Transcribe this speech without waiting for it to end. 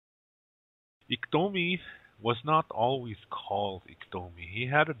Iktomi was not always called Iktomi. He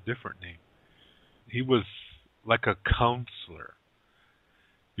had a different name. He was like a counselor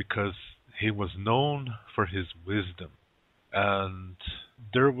because he was known for his wisdom. And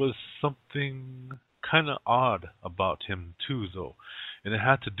there was something kind of odd about him, too, though, and it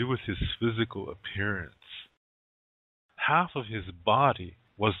had to do with his physical appearance. Half of his body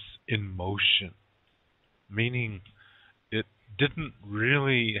was in motion, meaning it didn't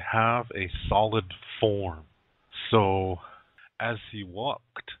really have a solid form. So, as he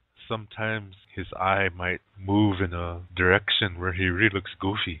walked, sometimes his eye might move in a direction where he really looks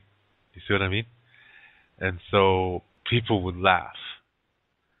goofy. You see what I mean? And so people would laugh,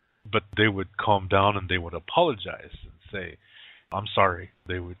 but they would calm down and they would apologize and say, I'm sorry.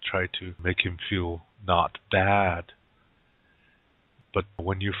 They would try to make him feel not bad. But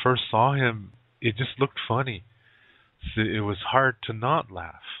when you first saw him, it just looked funny. So it was hard to not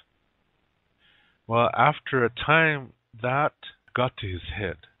laugh. Well, after a time, that got to his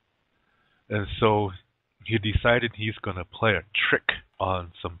head. And so he decided he's going to play a trick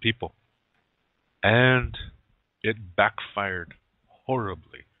on some people. And it backfired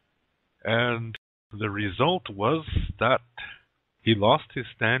horribly. And the result was that he lost his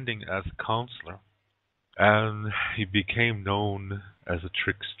standing as a counselor and he became known as a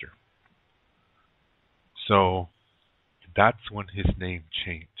trickster. So that's when his name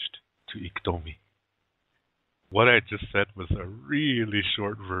changed to Iktomi. What I just said was a really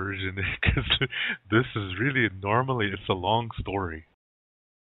short version because this is really, normally it's a long story.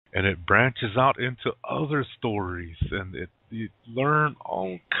 And it branches out into other stories and you learn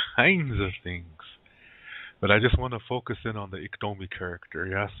all kinds of things. But I just want to focus in on the Iktomi character,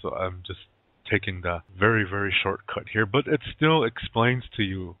 yeah? So I'm just taking the very, very shortcut here. But it still explains to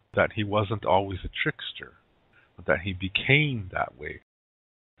you that he wasn't always a trickster, but that he became that way.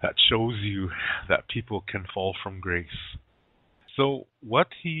 That shows you that people can fall from grace. So what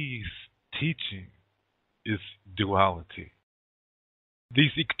he's teaching is duality.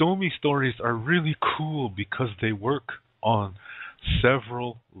 These Iktomi stories are really cool because they work on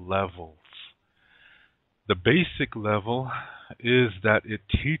several levels. The basic level is that it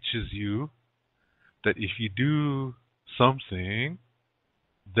teaches you that if you do something,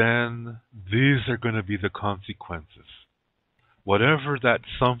 then these are going to be the consequences. Whatever that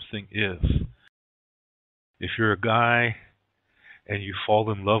something is. If you're a guy and you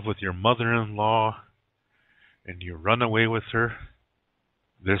fall in love with your mother-in-law and you run away with her,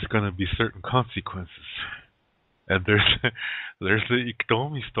 there's going to be certain consequences. And there's the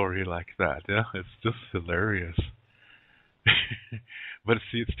Iktomi story like that. Yeah, it's just hilarious. But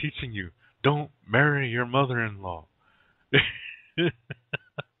see, it's teaching you, don't marry your mother-in-law.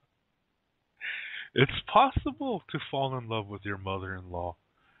 It's possible to fall in love with your mother-in-law.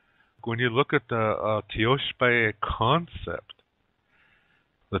 When you look at the Tioshpae concept,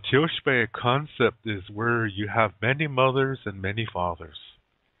 the Tioshpae concept is where you have many mothers and many fathers.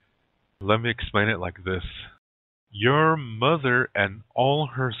 Let me explain it like this. Your mother and all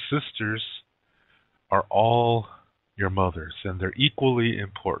her sisters are all your mothers, and they're equally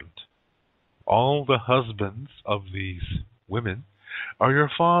important. All the husbands of these women are your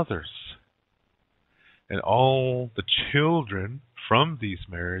fathers. And all the children from these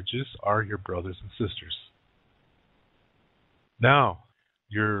marriages are your brothers and sisters. Now,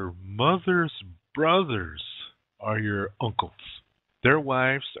 your mother's brothers are your uncles. Their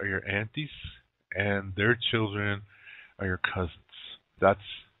wives are your aunties, and their children are your cousins. That's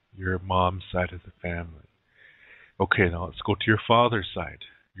your mom's side of the family. Okay, now let's go to your father's side.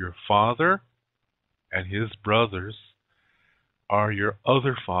 Your father and his brothers are your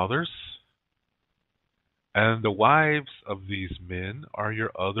other fathers, and the wives of these men are your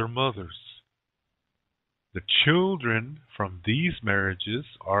other mothers. The children from these marriages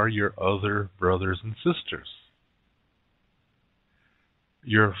are your other brothers and sisters.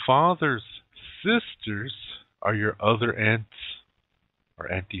 Your father's sisters are your other aunts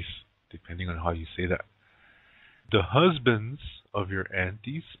or aunties, depending on how you say that. The husbands of your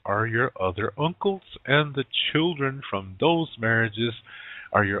aunties are your other uncles, and the children from those marriages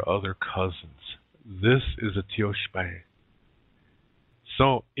are your other cousins. This is a Tioshpae.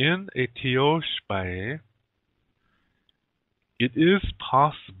 So in a Tioshpae, it is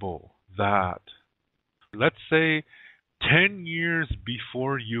possible that, let's say, 10 years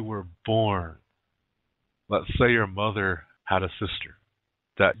before you were born, let's say your mother had a sister,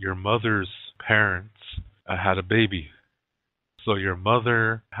 that your mother's parents had a baby. So your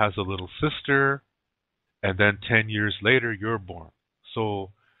mother has a little sister, and then 10 years later, you're born.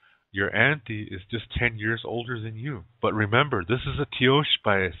 So Your auntie is just 10 years older than you. But remember, this is a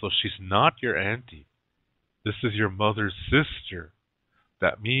tioshpae, so she's not your auntie. This is your mother's sister.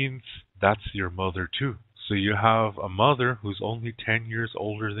 That means that's your mother too. So you have a mother who's only 10 years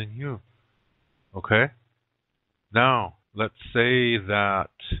older than you. Okay? Now, let's say that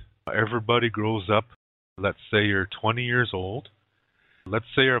everybody grows up. Let's say you're 20 years old. Let's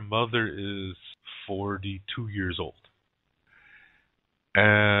say your mother is 42 years old.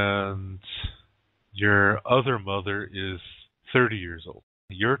 And your other mother is 30 years old.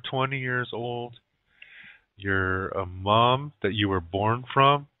 You're 20 years old. Your mom that you were born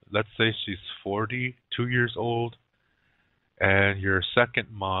from, let's say she's 42 years old. And your second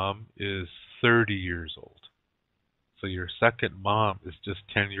mom is 30 years old. So your second mom is just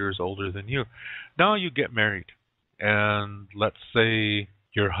 10 years older than you. Now you get married. And let's say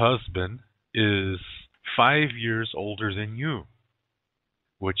your husband is 5 years older than you,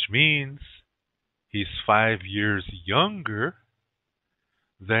 which means he's 5 years younger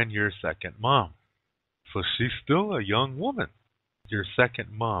than your second mom. So she's still a young woman, your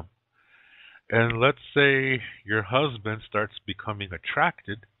second mom. And let's say your husband starts becoming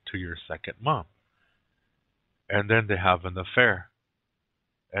attracted to your second mom. And then they have an affair.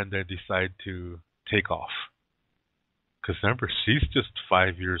 And they decide to take off. Because remember, she's just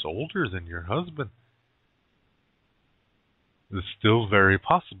 5 years older than your husband. It's still very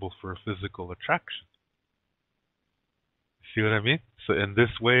possible for a physical attraction. See what I mean? So in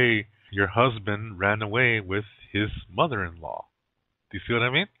this way, your husband ran away with his mother-in-law. Do you see what I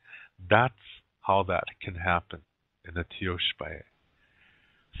mean? That's how that can happen in a tioshpae.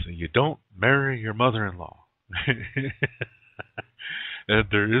 So you don't marry your mother-in-law. And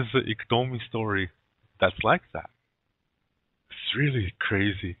there is an Iktomi story that's like that. It's really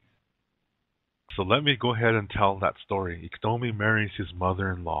crazy. So let me go ahead and tell that story. Iktomi marries his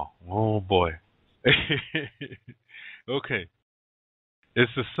mother-in-law. Oh boy. Okay.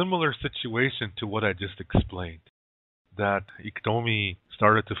 It's a similar situation to what I just explained. That Iktomi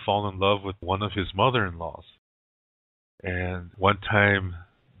started to fall in love with one of his mother-in-laws. And one time,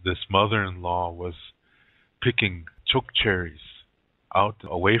 this mother-in-law was picking choke cherries out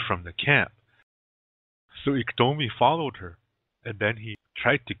away from the camp. So Iktomi followed her, and then he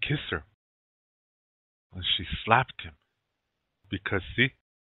tried to kiss her. And she slapped him. Because, see,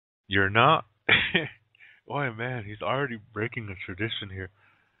 you're not... Oh man, he's already breaking a tradition here.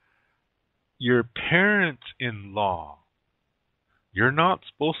 Your parents-in-law, you're not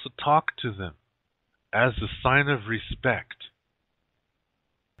supposed to talk to them as a sign of respect.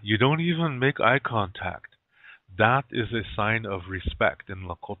 You don't even make eye contact. That is a sign of respect in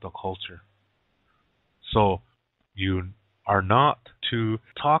Lakota culture. So you are not to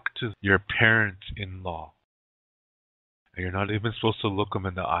talk to your parents-in-law. And you're not even supposed to look them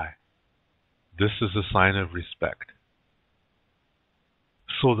in the eye. This is a sign of respect.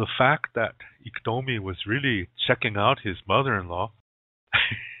 So the fact that Iktomi was really checking out his mother-in-law,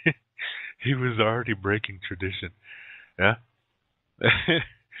 he was already breaking tradition. Yeah?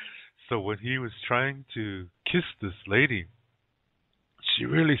 So when he was trying to kiss this lady, she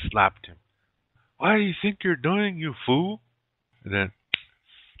really slapped him. What do you think you're doing, you fool? And then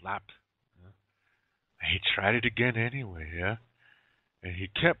slapped. Yeah? He tried it again anyway, yeah? And he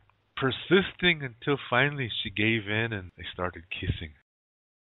kept persisting until finally she gave in and they started kissing.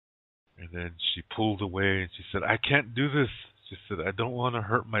 And then she pulled away and she said, I can't do this. She said, I don't want to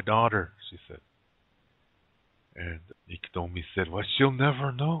hurt my daughter, she said. And Iktomi said, well, she'll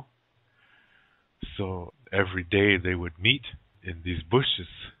never know. So every day they would meet in these bushes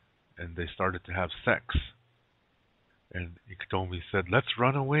and they started to have sex. And Iktomi said, let's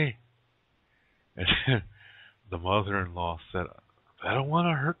run away. And the mother-in-law said, I don't want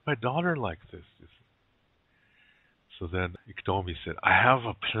to hurt my daughter like this. So then Iktomi said, I have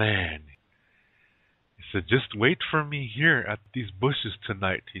a plan. He said, just wait for me here at these bushes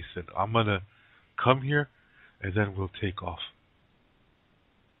tonight. He said, I'm going to come here and then we'll take off.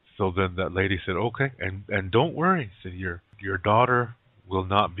 So then that lady said, okay, and don't worry. He said, your daughter will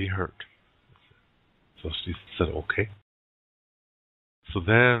not be hurt. So she said, okay. So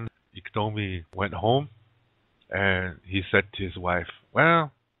then Iktomi went home and he said to his wife,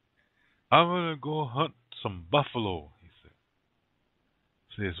 well, I'm going to go hunt some buffalo, he said.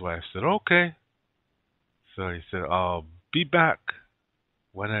 So his wife said, okay. So he said, I'll be back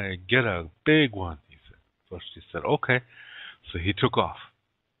when I get a big one, he said. So she said, okay. So he took off.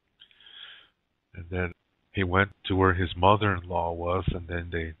 And then he went to where his mother-in-law was, and then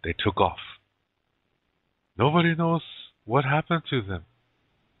they took off. Nobody knows what happened to them.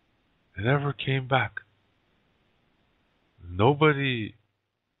 They never came back. Nobody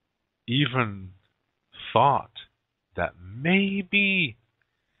even thought that maybe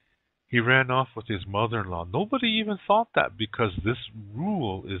he ran off with his mother-in-law. Nobody even thought that because this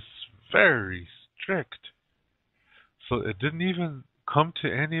rule is very strict. So it didn't even come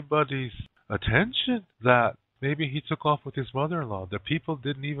to anybody's attention that maybe he took off with his mother-in-law. The people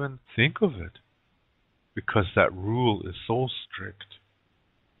didn't even think of it because that rule is so strict.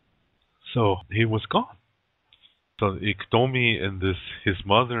 So he was gone. So Iktomi and his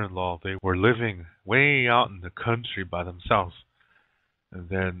mother-in-law, they were living way out in the country by themselves. And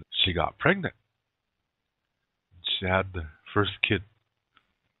then she got pregnant. She had the first kid.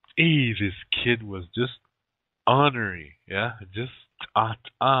 This kid was just ornery, yeah, just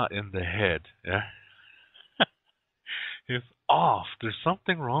in the head, yeah. He's off. There's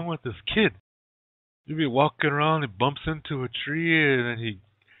something wrong with this kid. He'd be walking around, he bumps into a tree, and then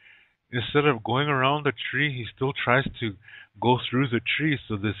instead of going around the tree, he still tries to go through the tree.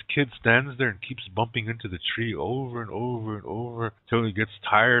 So this kid stands there and keeps bumping into the tree over and over and over till he gets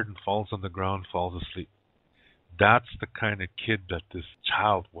tired and falls on the ground, falls asleep. That's the kind of kid that this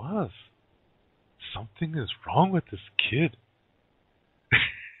child was. Something is wrong with this kid.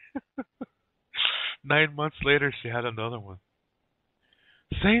 9 months later, she had another one.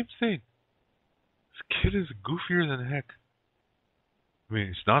 Same thing. This kid is goofier than heck. I mean,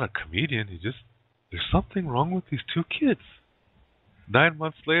 he's not a comedian. There's something wrong with these two kids. 9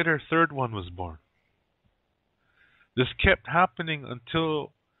 months later, third one was born. This kept happening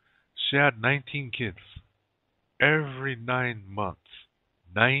until she had 19 kids. Every 9 months.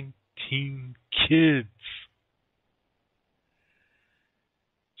 19 kids.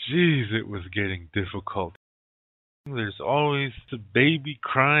 Jeez, it was getting difficult. There's always the baby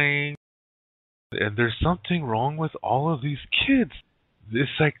crying. And there's something wrong with all of these kids. It's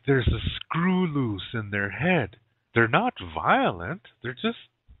like there's a screw loose in their head. They're not violent. They're just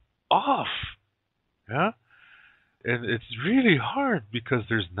off. Yeah? And it's really hard because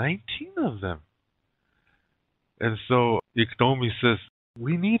there's 19 of them. And so Iktomi says,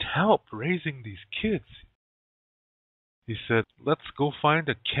 we need help raising these kids. He said, let's go find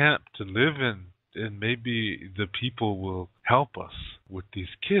a camp to live in, and maybe the people will help us with these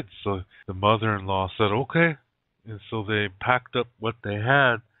kids. So the mother-in-law said, okay. And so they packed up what they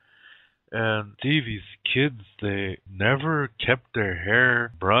had. And see, these kids, they never kept their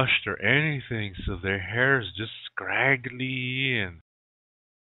hair brushed or anything, so their hair is just scraggly, and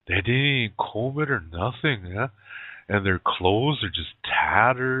they didn't even comb it or nothing, yeah? And their clothes are just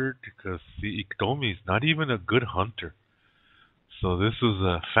tattered because the Iktomi is not even a good hunter. So this was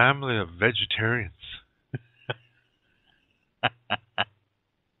a family of vegetarians.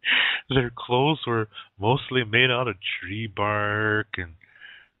 Their clothes were mostly made out of tree bark and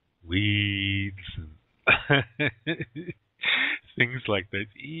weeds and things like that.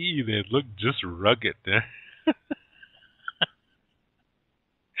 They look just rugged.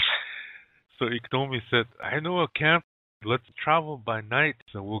 So Iktomi said, I know a camp. Let's travel by night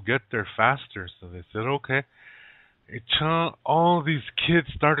so we'll get there faster. So they said, okay. All these kids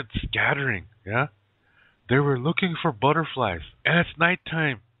started scattering. Yeah, they were looking for butterflies, and it's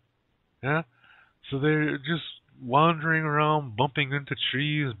nighttime. Yeah, so they're just wandering around, bumping into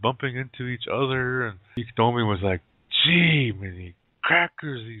trees, bumping into each other. And Iktomi was like, gee, many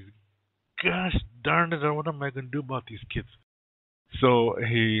crackers, gosh darn it, what am I going to do about these kids? So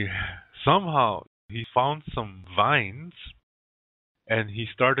he found some vines, and he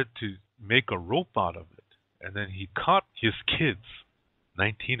started to make a rope out of it. And then he caught his kids,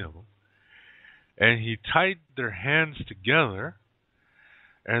 19 of them, and he tied their hands together,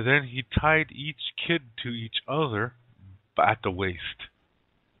 and then he tied each kid to each other at the waist.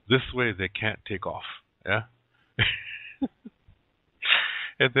 This way they can't take off. Yeah?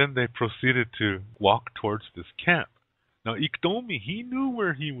 And then they proceeded to walk towards this camp. Now, Iktomi, he knew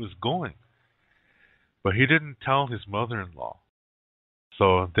where he was going, but he didn't tell his mother-in-law.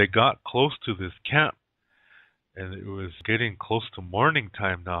 So they got close to this camp, and it was getting close to morning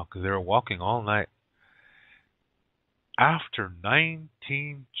time now because they were walking all night. After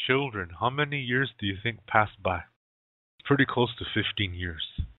 19 children, how many years do you think passed by? Pretty close to 15 years.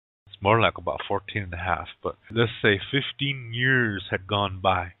 It's more like about 14 and a half, but let's say 15 years had gone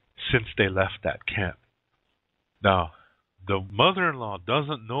by since they left that camp. Now, the mother-in-law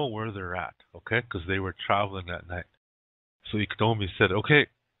doesn't know where they're at, okay, because they were traveling that night. So Iktomi said, okay,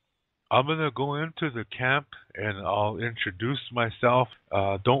 I'm going to go into the camp and I'll introduce myself.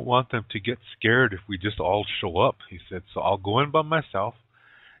 Don't want them to get scared if we just all show up, he said. So I'll go in by myself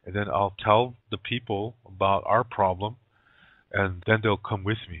and then I'll tell the people about our problem and then they'll come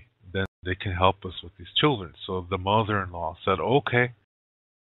with me. Then they can help us with these children. So the mother-in-law said, okay.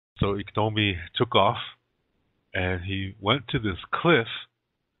 So Iktomi took off and he went to this cliff.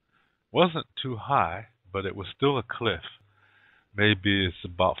 Wasn't too high, but it was still a cliff. Maybe it's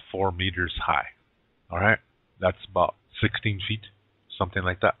about 4 meters high. All right, that's about 16 feet, something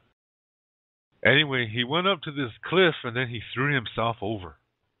like that. Anyway, he went up to this cliff and then he threw himself over.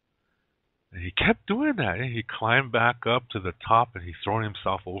 And he kept doing that. And he climbed back up to the top and he threw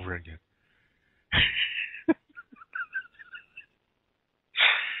himself over again.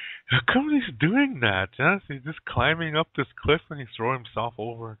 How come he's doing that? Huh? He's just climbing up this cliff and he throws himself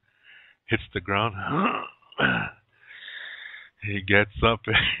over, hits the ground. He gets up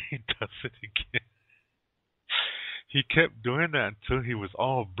and he does it again. He kept doing that until he was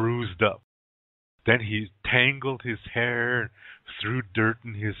all bruised up. Then he tangled his hair and threw dirt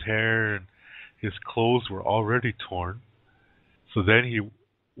in his hair, and his clothes were already torn. So then he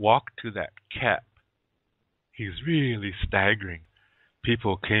walked to that cap. He's really staggering.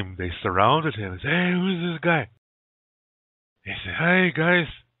 People came, they surrounded him and said, "Hey, who's this guy?" He said, "Hey guys,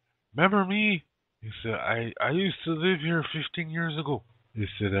 remember me?" He said, I used to live here 15 years ago. He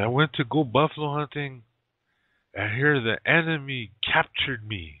said, "I went to go buffalo hunting, and here the enemy captured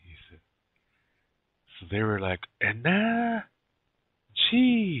me." He said. So they were like, "Anna?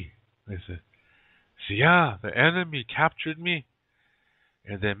 Gee." They said, "So yeah, the enemy captured me,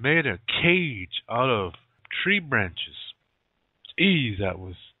 and they made a cage out of tree branches. Gee, that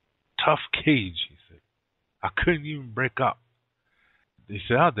was a tough cage," he said. "I couldn't even break up." He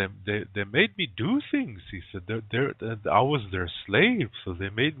said, they made me do things. He said, I was their slave, so they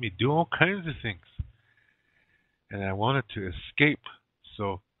made me do all kinds of things. And I wanted to escape,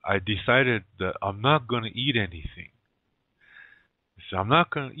 so I decided that I'm not going to eat anything. He said, "I'm not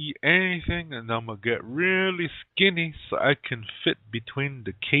going to eat anything, and I'm going to get really skinny so I can fit between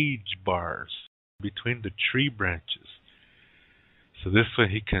the cage bars, between the tree branches. So this way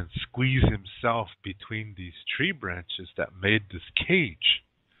he can squeeze himself between these tree branches that made this cage."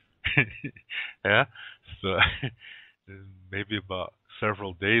 Yeah. So maybe about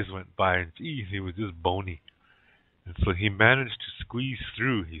several days went by and geez, he was just bony. And so he managed to squeeze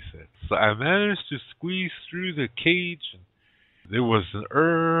through, he said. So I managed to squeeze through the cage. And it was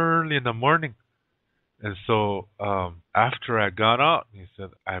early in the morning. And so after I got out, he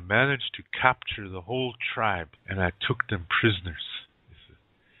said, I managed to capture the whole tribe and I took them prisoners.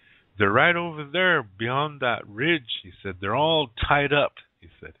 "They're right over there beyond that ridge," he said. "They're all tied up," he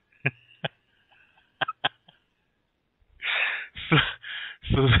said.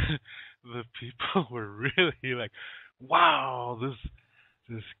 so the people were really like, "Wow,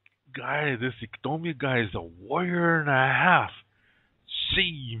 this guy, this Iktomi guy is a warrior and a half.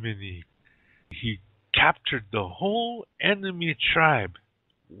 See, Minnie, he captured the whole enemy tribe.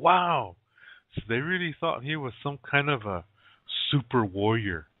 Wow." So they really thought he was some kind of a super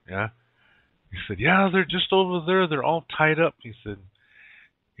warrior. Yeah. He said, "Yeah, they're just over there. They're all tied up." He said,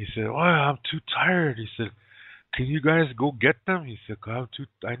 "Well, I'm too tired." He said, "Can you guys go get them?" He said,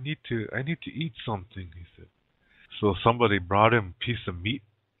 I need to eat something." He said. So somebody brought him a piece of meat.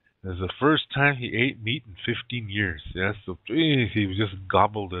 It was the first time he ate meat in 15 years. Yeah, so geez, he just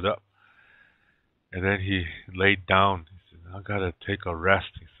gobbled it up. And then he laid down. He said, "I gotta take a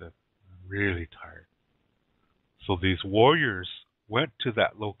rest." He said, "I'm really tired." So these warriors went to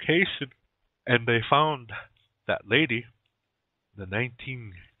that location and they found that lady, the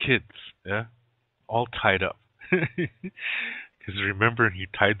 19 kids, yeah, all tied up. Because remember, he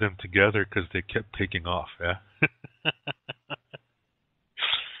tied them together because they kept taking off, yeah.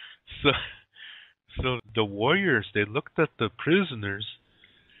 so, so the warriors, they looked at the prisoners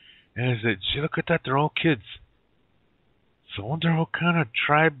and they said, "Gee, look at that, they're all kids. So I wonder what kind of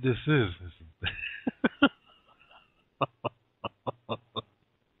tribe this is."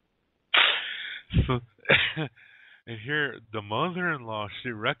 So, and here the mother-in-law, she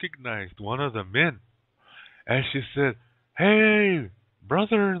recognized one of the men, and she said, "Hey,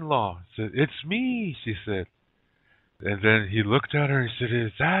 brother-in-law," said, "It's me," she said. And then he looked at her and said,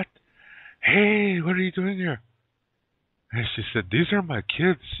 "Is that? Hey, what are you doing here?" And she said, "These are my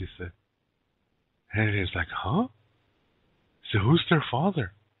kids," she said. And he's like, "Huh?" So who's their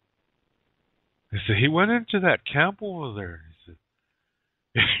father? He said, "He went into that camp over there."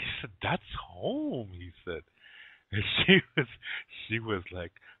 He said, "That's home," he said. And she was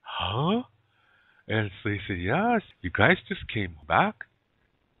like, "Huh?" And so he said, "Yeah, you guys just came back?"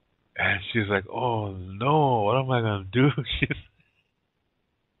 And she's like, "Oh no, what am I gonna do?"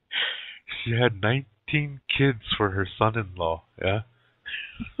 She had 19 kids for her son-in-law, yeah.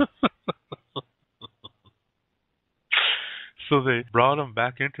 So they brought him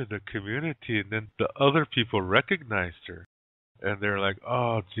back into the community, and then the other people recognized her. And they're like,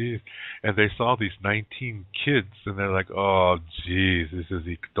 oh, geez. And they saw these 19 kids, and they're like, oh, geez, this is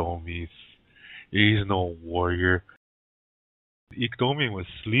Iktomi. He's no warrior. Iktomi was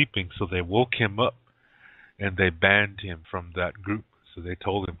sleeping, so they woke him up, and they banned him from that group. So they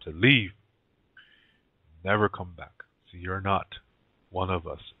told him to leave, never come back. So you're not one of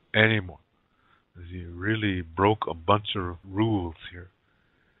us anymore. You really broke a bunch of rules here.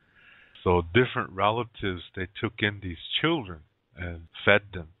 So different relatives, they took in these children and fed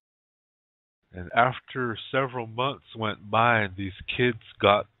them. And after several months went by, these kids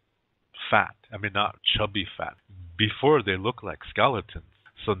got fat. I mean, not chubby fat. Before they looked like skeletons.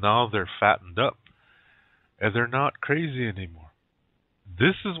 So now they're fattened up. And they're not crazy anymore.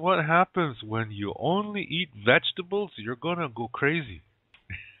 This is what happens when you only eat vegetables. You're going to go crazy.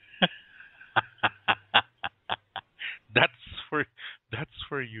 That's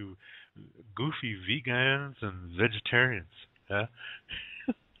for you goofy vegans and vegetarians. Yeah?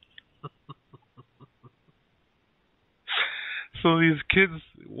 So these kids,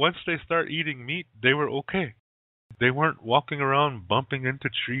 once they start eating meat, they were okay. They weren't walking around bumping into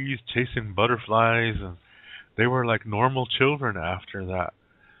trees, chasing butterflies, and they were like normal children after that.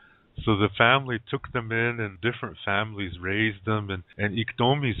 So the family took them in, and different families raised them. And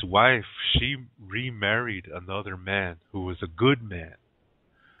Iktomi's wife, she remarried another man who was a good man.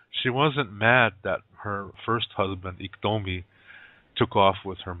 She wasn't mad that her first husband, Iktomi, took off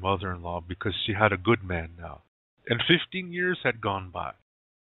with her mother-in-law because she had a good man now. And 15 years had gone by.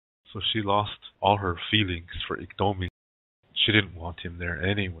 So she lost all her feelings for Iktomi. She didn't want him there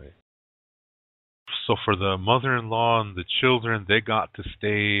anyway. So for the mother-in-law and the children, they got to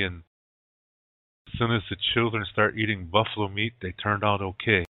stay. And as soon as the children start eating buffalo meat, they turned out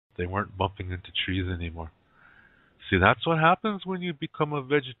okay. They weren't bumping into trees anymore. See, that's what happens when you become a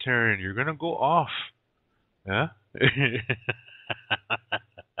vegetarian. You're going to go off. Yeah?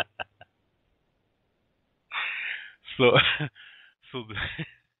 So,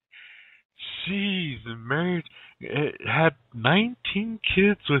 jeez, married, had 19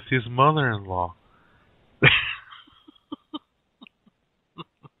 kids with his mother-in-law.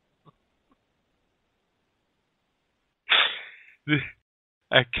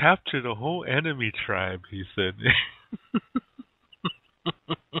 I captured a whole enemy tribe, he said.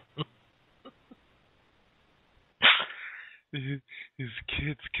 His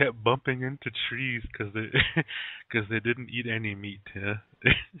kids kept bumping into trees because they didn't eat any meat. Yeah?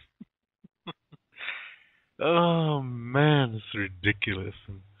 Oh man, it's ridiculous.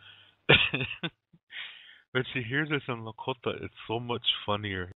 But you hear this in Lakota, it's so much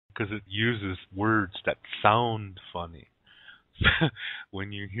funnier because it uses words that sound funny.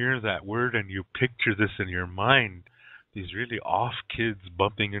 When you hear that word and you picture this in your mind, these really off kids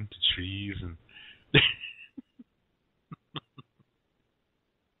bumping into trees and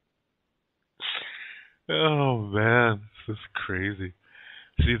oh man, this is crazy.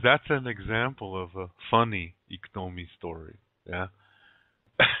 See, that's an example of a funny Iktomi story. Yeah.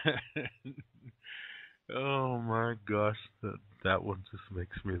 Oh my gosh, that one just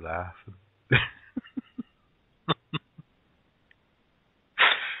makes me laugh.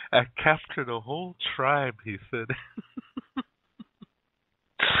 I captured a whole tribe, he said.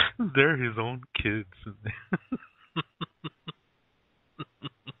 They're his own kids.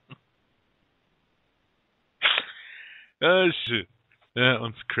 Oh shit. That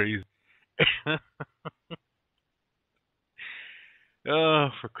one's crazy. Oh,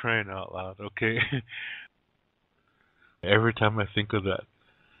 for crying out loud, okay? Every time I think of that,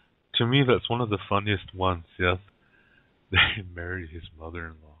 to me that's one of the funniest ones, yes. They married his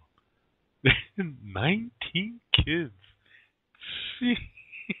mother-in-law. 19 kids. See?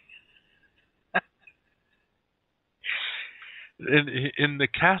 In the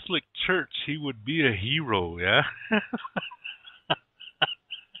Catholic Church, he would be a hero, yeah?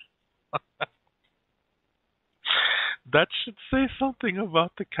 That should say something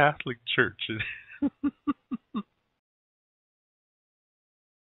about the Catholic Church.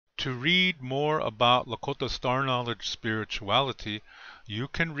 To read more about Lakota Star Knowledge spirituality, you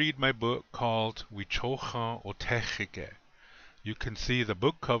can read my book called Wichocha Otechike. You can see the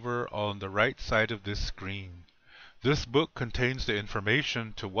book cover on the right side of this screen. This book contains the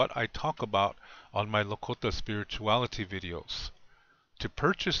information to what I talk about on my Lakota spirituality videos. To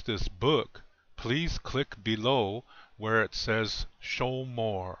purchase this book, please click below where it says Show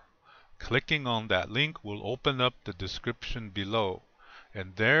More. Clicking on that link will open up the description below,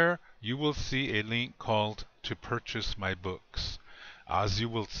 and there you will see a link called To Purchase My Books. As you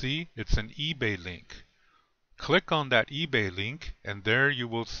will see, it's an eBay link. Click on that eBay link, and there you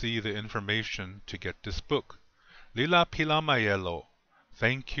will see the information to get this book. Lila Pilamayelo,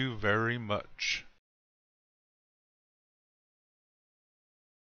 thank you very much.